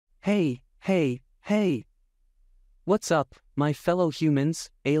Hey, hey, hey! What's up, my fellow humans,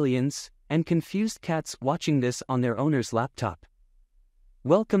 aliens, and confused cats watching this on their owner's laptop?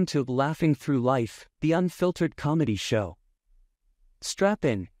 Welcome to Laughing Through Life, the Unfiltered Comedy Show. Strap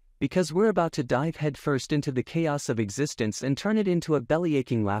in, because we're about to dive headfirst into the chaos of existence and turn it into a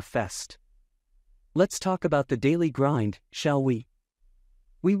bellyaching laugh fest. Let's talk about the daily grind, shall we?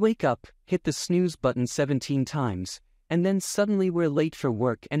 We wake up, hit the snooze button 17 times, and then suddenly we're late for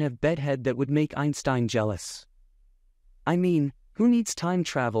work and have bedhead that would make Einstein jealous. I mean, who needs time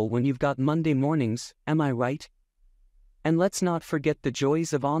travel when you've got Monday mornings, am I right? And let's not forget the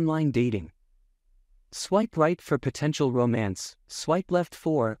joys of online dating. Swipe right for potential romance, swipe left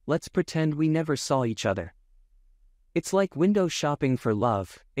for, let's pretend we never saw each other. It's like window shopping for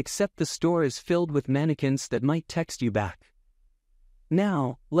love, except the store is filled with mannequins that might text you back.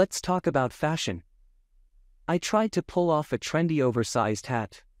 Now, let's talk about fashion. I tried to pull off a trendy oversized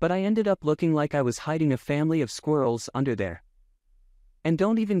hat, but I ended up looking like I was hiding a family of squirrels under there. And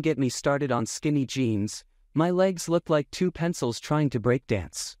don't even get me started on skinny jeans, my legs look like two pencils trying to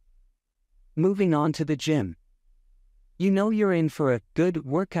breakdance. Moving on to the gym. You know you're in for a good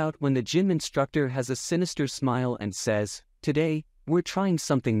workout when the gym instructor has a sinister smile and says, "Today, we're trying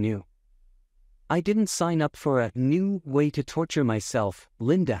something new." I didn't sign up for a new way to torture myself,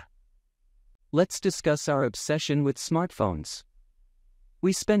 Linda. Let's discuss our obsession with smartphones.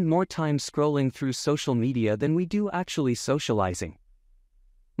 We spend more time scrolling through social media than we do actually socializing.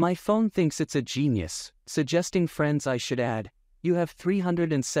 My phone thinks it's a genius, suggesting friends I should add. You have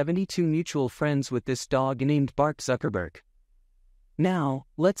 372 mutual friends with this dog named Bark Zuckerberg. Now,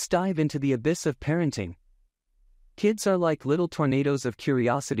 let's dive into the abyss of parenting. Kids are like little tornadoes of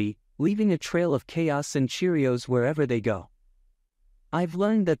curiosity, leaving a trail of chaos and Cheerios wherever they go. I've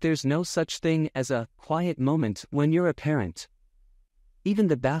learned that there's no such thing as a quiet moment when you're a parent. Even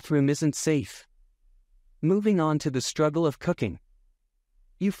the bathroom isn't safe. Moving on to the struggle of cooking.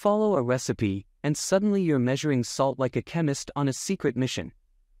 You follow a recipe, and suddenly you're measuring salt like a chemist on a secret mission.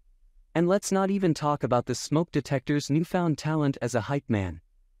 And let's not even talk about the smoke detector's newfound talent as a hype man.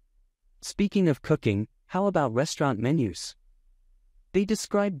 Speaking of cooking, how about restaurant menus? They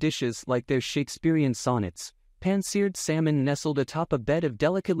describe dishes like they're Shakespearean sonnets, pan-seared salmon nestled atop a bed of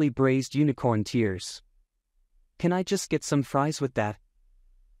delicately braised unicorn tears. Can I just get some fries with that?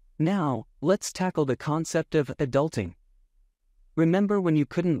 Now, let's tackle the concept of adulting. Remember when you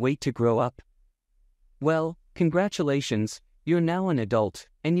couldn't wait to grow up? Well, congratulations, you're now an adult,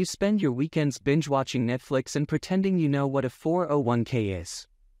 and you spend your weekends binge-watching Netflix and pretending you know what a 401k is.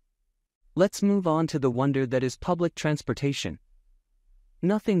 Let's move on to the wonder that is public transportation.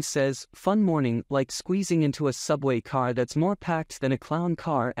 Nothing says fun morning like squeezing into a subway car that's more packed than a clown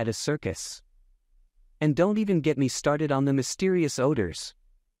car at a circus. And don't even get me started on the mysterious odors.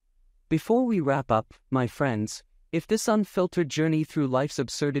 Before we wrap up, my friends, if this unfiltered journey through life's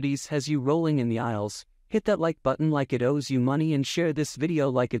absurdities has you rolling in the aisles, hit that like button like it owes you money and share this video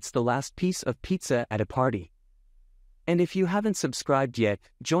like it's the last piece of pizza at a party. And if you haven't subscribed yet,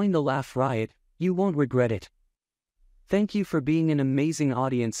 join the laugh riot, you won't regret it. Thank you for being an amazing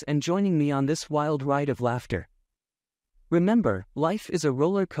audience and joining me on this wild ride of laughter. Remember, life is a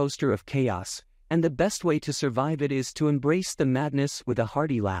roller coaster of chaos, and the best way to survive it is to embrace the madness with a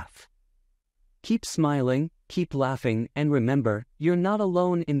hearty laugh. Keep smiling, keep laughing, and remember, you're not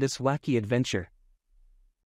alone in this wacky adventure.